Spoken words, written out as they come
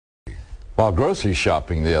While grocery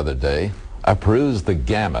shopping the other day, I perused the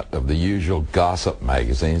gamut of the usual gossip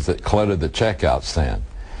magazines that cluttered the checkout stand.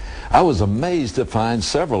 I was amazed to find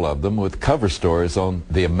several of them with cover stories on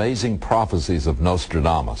the amazing prophecies of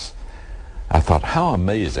Nostradamus. I thought, how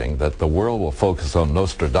amazing that the world will focus on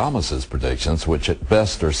Nostradamus's predictions, which at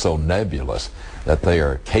best are so nebulous that they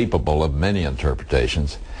are capable of many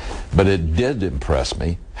interpretations. But it did impress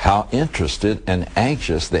me how interested and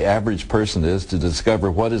anxious the average person is to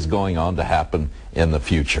discover what is going on to happen in the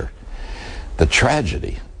future. The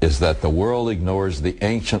tragedy is that the world ignores the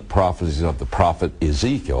ancient prophecies of the prophet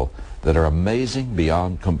Ezekiel that are amazing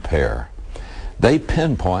beyond compare. They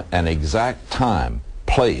pinpoint an exact time,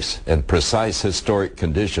 place, and precise historic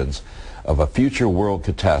conditions of a future world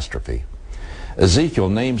catastrophe. Ezekiel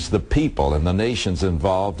names the people and the nations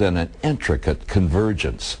involved in an intricate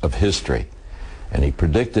convergence of history, and he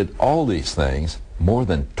predicted all these things more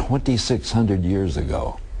than 2,600 years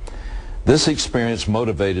ago. This experience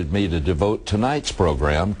motivated me to devote tonight's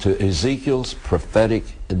program to Ezekiel's prophetic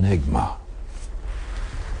enigma.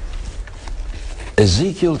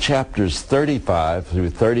 Ezekiel chapters 35 through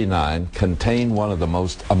 39 contain one of the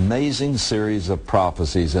most amazing series of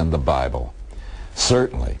prophecies in the Bible.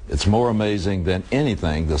 Certainly, it's more amazing than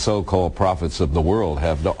anything the so-called prophets of the world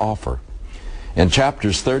have to offer. In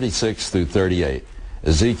chapters 36 through 38,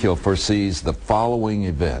 Ezekiel foresees the following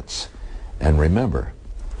events. And remember,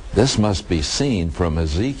 this must be seen from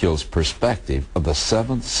Ezekiel's perspective of the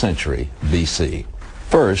 7th century BC.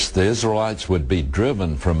 First, the Israelites would be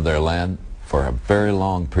driven from their land for a very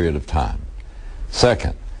long period of time.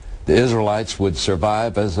 Second, the Israelites would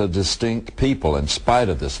survive as a distinct people in spite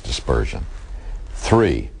of this dispersion.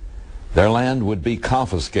 3, their land would be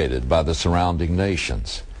confiscated by the surrounding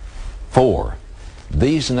nations. 4,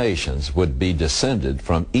 these nations would be descended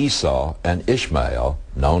from Esau and Ishmael,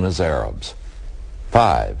 known as Arabs.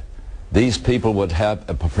 5, these people would have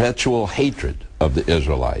a perpetual hatred of the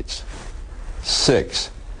Israelites.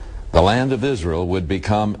 6, the land of Israel would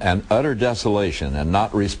become an utter desolation and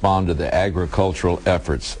not respond to the agricultural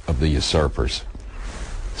efforts of the usurpers.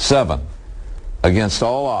 7, against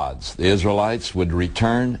all odds, the Israelites would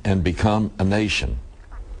return and become a nation.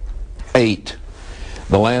 8,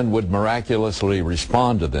 the land would miraculously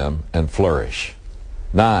respond to them and flourish.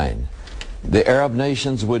 9, the Arab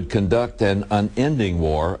nations would conduct an unending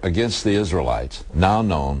war against the Israelites, now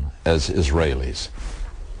known as Israelis.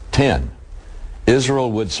 10,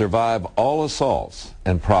 Israel would survive all assaults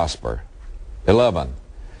and prosper. 11,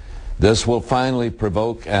 this will finally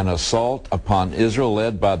provoke an assault upon Israel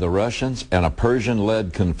led by the Russians and a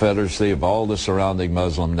Persian-led confederacy of all the surrounding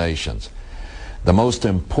Muslim nations. The most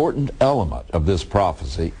important element of this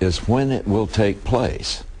prophecy is when it will take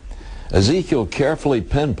place. Ezekiel carefully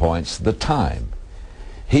pinpoints the time.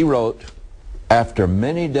 He wrote, "After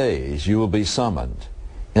many days you will be summoned.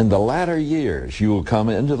 In the latter years you will come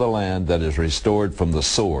into the land that is restored from the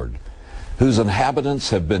sword, whose inhabitants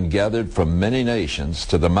have been gathered from many nations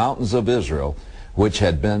to the mountains of Israel, which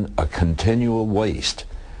had been a continual waste.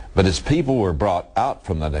 But its people were brought out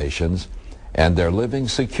from the nations, and they're living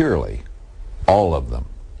securely, all of them."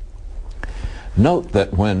 Note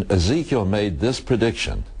that when Ezekiel made this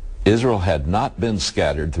prediction, Israel had not been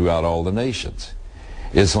scattered throughout all the nations.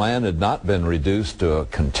 Its land had not been reduced to a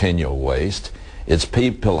continual waste. Its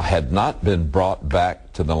people had not been brought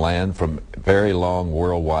back to the land from very long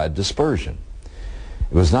worldwide dispersion.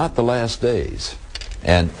 It was not the last days,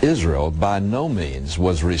 and Israel by no means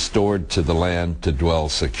was restored to the land to dwell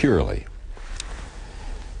securely.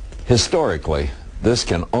 Historically, this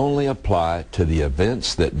can only apply to the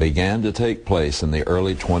events that began to take place in the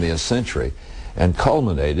early 20th century and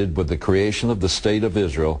culminated with the creation of the State of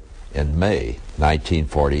Israel in May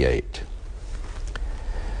 1948.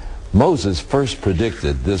 Moses first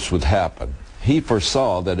predicted this would happen. He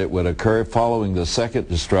foresaw that it would occur following the second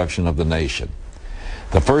destruction of the nation.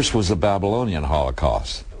 The first was the Babylonian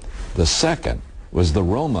Holocaust. The second was the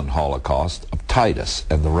Roman Holocaust of Titus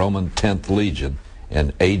and the Roman 10th Legion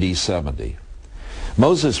in AD 70.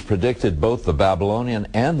 Moses predicted both the Babylonian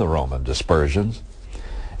and the Roman dispersions,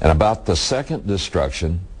 and about the second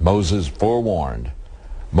destruction, Moses forewarned,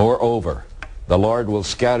 "Moreover, the Lord will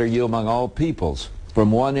scatter you among all peoples, from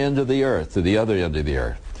one end of the earth to the other end of the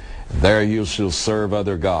earth. And there you shall serve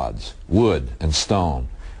other gods, wood and stone,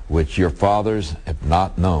 which your fathers have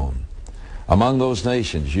not known. Among those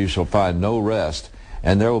nations you shall find no rest,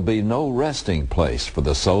 and there will be no resting place for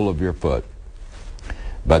the sole of your foot.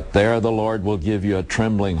 But there the Lord will give you a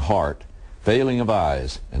trembling heart, failing of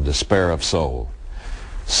eyes, and despair of soul.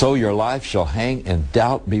 So your life shall hang in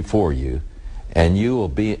doubt before you, and you will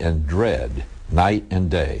be in dread night and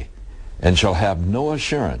day. and shall have no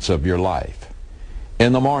assurance of your life.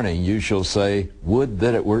 In the morning you shall say, would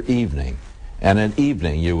that it were evening, and at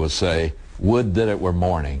evening you will say, would that it were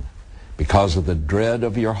morning, because of the dread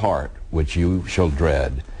of your heart, which you shall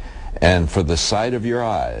dread, and for the sight of your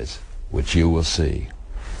eyes, which you will see.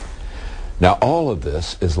 Now all of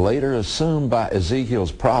this is later assumed by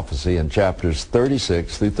Ezekiel's prophecy in chapters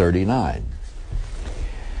 36 through 39.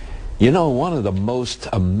 You know, one of the most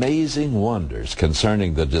amazing wonders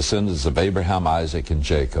concerning the descendants of Abraham, Isaac, and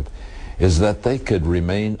Jacob is that they could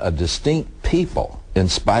remain a distinct people in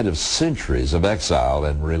spite of centuries of exile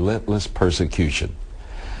and relentless persecution.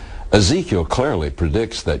 Ezekiel clearly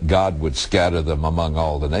predicts that God would scatter them among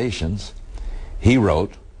all the nations. He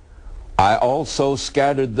wrote, I also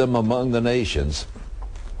scattered them among the nations,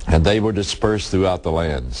 and they were dispersed throughout the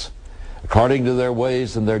lands. According to their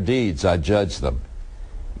ways and their deeds I judged them.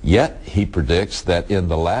 Yet he predicts that in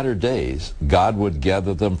the latter days God would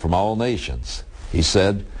gather them from all nations. He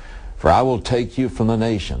said, for I will take you from the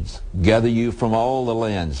nations, gather you from all the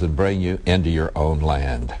lands, and bring you into your own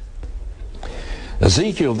land.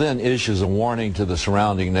 Ezekiel then issues a warning to the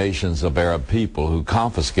surrounding nations of Arab people who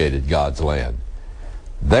confiscated God's land.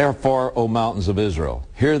 Therefore, O mountains of Israel,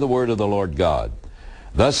 hear the word of the Lord God.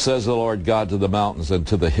 Thus says the Lord God to the mountains and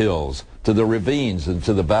to the hills, to the ravines and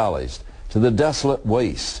to the valleys, to the desolate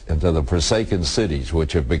wastes and to the forsaken cities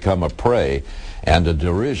which have become a prey and a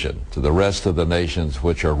derision to the rest of the nations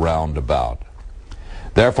which are round about.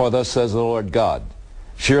 Therefore thus says the Lord God,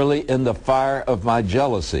 surely in the fire of my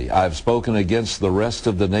jealousy I have spoken against the rest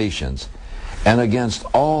of the nations and against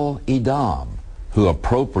all Edom, who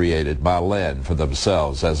appropriated my land for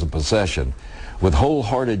themselves as a possession with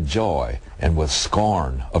wholehearted joy and with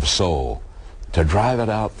scorn of soul, to drive it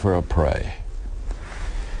out for a prey.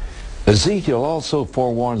 Ezekiel also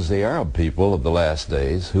forewarns the Arab people of the last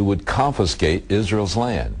days who would confiscate Israel's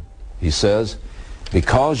land. He says,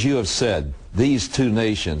 because you have said, these two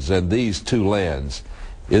nations and these two lands,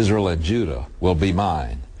 Israel and Judah, will be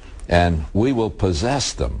mine, and we will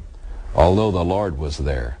possess them, although the Lord was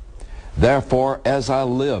there. Therefore, as I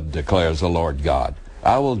live, declares the Lord God,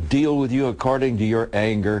 I will deal with you according to your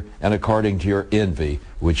anger and according to your envy,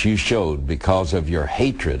 which you showed because of your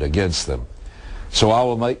hatred against them. So I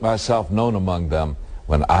will make myself known among them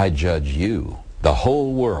when I judge you. The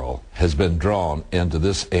whole world has been drawn into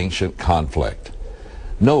this ancient conflict.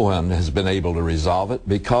 No one has been able to resolve it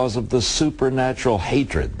because of the supernatural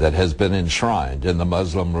hatred that has been enshrined in the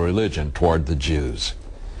Muslim religion toward the Jews.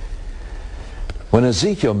 When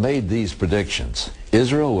Ezekiel made these predictions,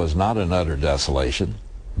 Israel was not in utter desolation,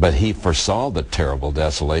 but he foresaw the terrible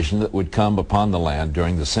desolation that would come upon the land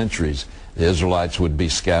during the centuries the Israelites would be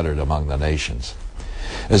scattered among the nations.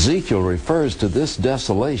 Ezekiel refers to this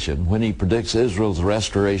desolation when he predicts Israel's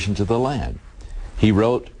restoration to the land. He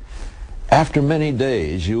wrote, after many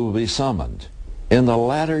days you will be summoned. In the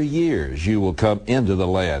latter years you will come into the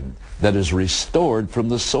land that is restored from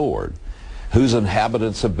the sword, whose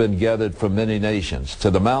inhabitants have been gathered from many nations, to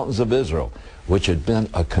the mountains of Israel, which had been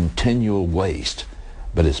a continual waste,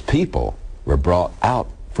 but his people were brought out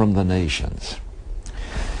from the nations.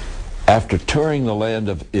 After touring the land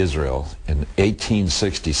of Israel in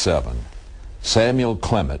 1867, Samuel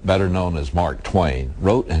Clement, better known as Mark Twain,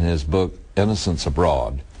 wrote in his book Innocents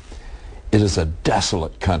Abroad, it is a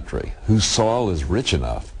desolate country whose soil is rich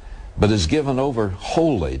enough, but is given over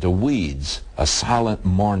wholly to weeds, a silent,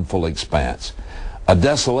 mournful expanse. A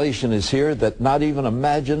desolation is here that not even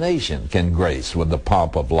imagination can grace with the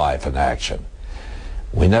pomp of life and action.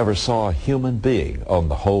 We never saw a human being on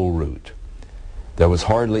the whole route. There was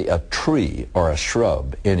hardly a tree or a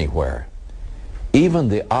shrub anywhere. Even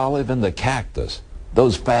the olive and the cactus,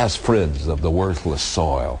 those fast friends of the worthless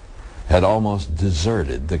soil, had almost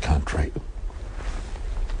deserted the country.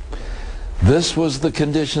 This was the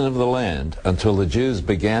condition of the land until the Jews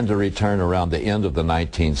began to return around the end of the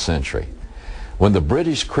 19th century. When the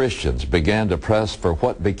British Christians began to press for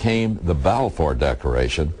what became the Balfour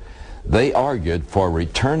Declaration, they argued for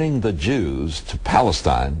returning the Jews to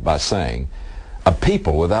Palestine by saying, a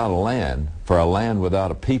people without a land for a land without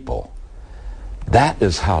a people. That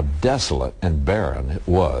is how desolate and barren it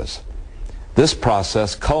was. This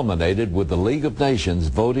process culminated with the League of Nations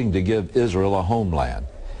voting to give Israel a homeland,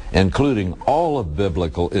 including all of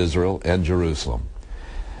biblical Israel and Jerusalem.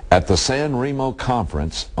 At the San Remo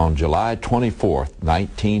Conference on July 24,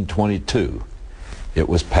 1922, it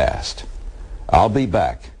was passed. I'll be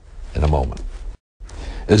back in a moment.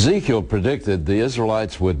 Ezekiel predicted the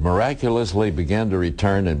Israelites would miraculously begin to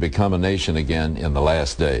return and become a nation again in the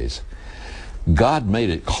last days. God made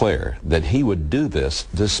it clear that he would do this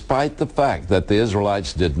despite the fact that the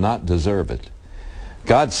Israelites did not deserve it.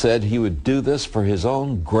 God said he would do this for his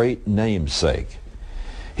own great name's sake.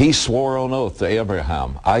 He swore on oath to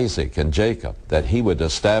Abraham, Isaac, and Jacob that he would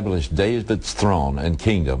establish David's throne and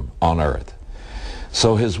kingdom on earth.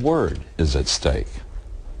 So his word is at stake.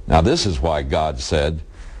 Now this is why God said,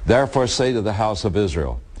 "Therefore say to the house of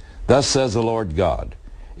Israel, Thus says the Lord God,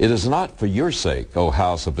 It is not for your sake, O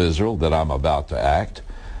house of Israel, that I'm about to act,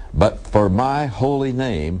 but for my holy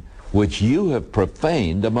name, which you have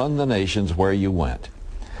profaned among the nations where you went.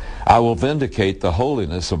 I will vindicate the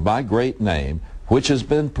holiness of my great name, which has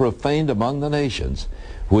been profaned among the nations,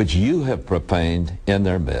 which you have profaned in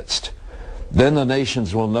their midst. Then the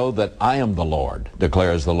nations will know that I am the Lord,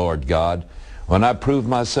 declares the Lord God, when I prove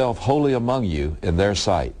myself holy among you in their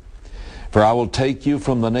sight. For I will take you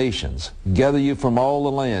from the nations, gather you from all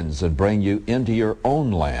the lands, and bring you into your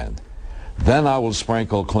own land. Then I will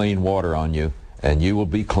sprinkle clean water on you, and you will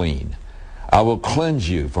be clean. I will cleanse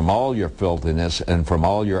you from all your filthiness and from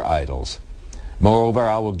all your idols. Moreover,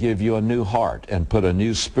 I will give you a new heart and put a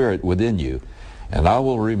new spirit within you, and I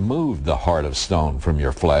will remove the heart of stone from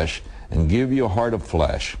your flesh and give you a heart of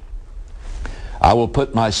flesh. I will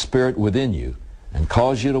put my spirit within you and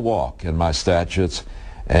cause you to walk in my statutes,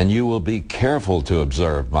 and you will be careful to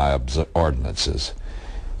observe my ordinances.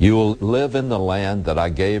 You will live in the land that I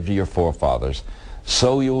gave to your forefathers,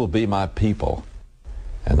 so you will be my people,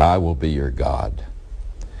 and I will be your God.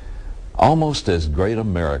 Almost as great a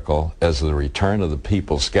miracle as the return of the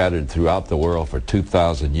people scattered throughout the world for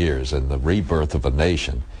 2,000 years and the rebirth of a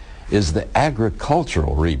nation is the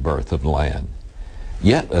agricultural rebirth of the land.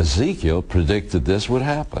 Yet Ezekiel predicted this would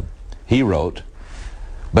happen. He wrote,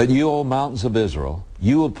 "But you, O mountains of Israel,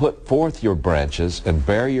 you will put forth your branches and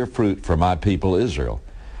bear your fruit for my people Israel,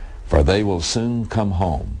 for they will soon come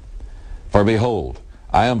home. For behold,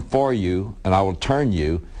 I am for you, and I will turn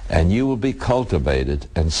you, and you will be cultivated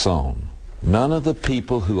and sown." None of the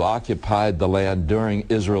people who occupied the land during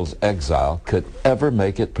Israel's exile could ever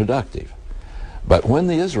make it productive. But when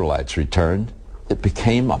the Israelites returned, it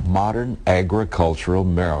became a modern agricultural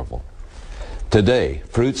miracle. Today,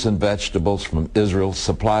 fruits and vegetables from Israel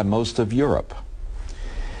supply most of Europe.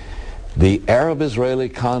 The Arab-Israeli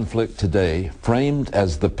conflict today, framed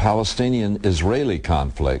as the Palestinian-Israeli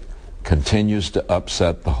conflict, continues to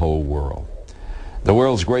upset the whole world. The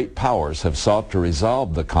world's great powers have sought to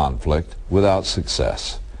resolve the conflict without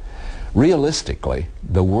success. Realistically,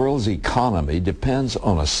 the world's economy depends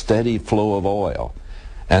on a steady flow of oil,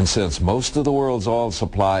 and since most of the world's oil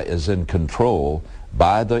supply is in control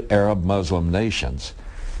by the Arab Muslim nations,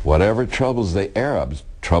 whatever troubles the Arabs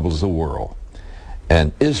troubles the world,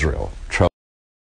 and Israel troubles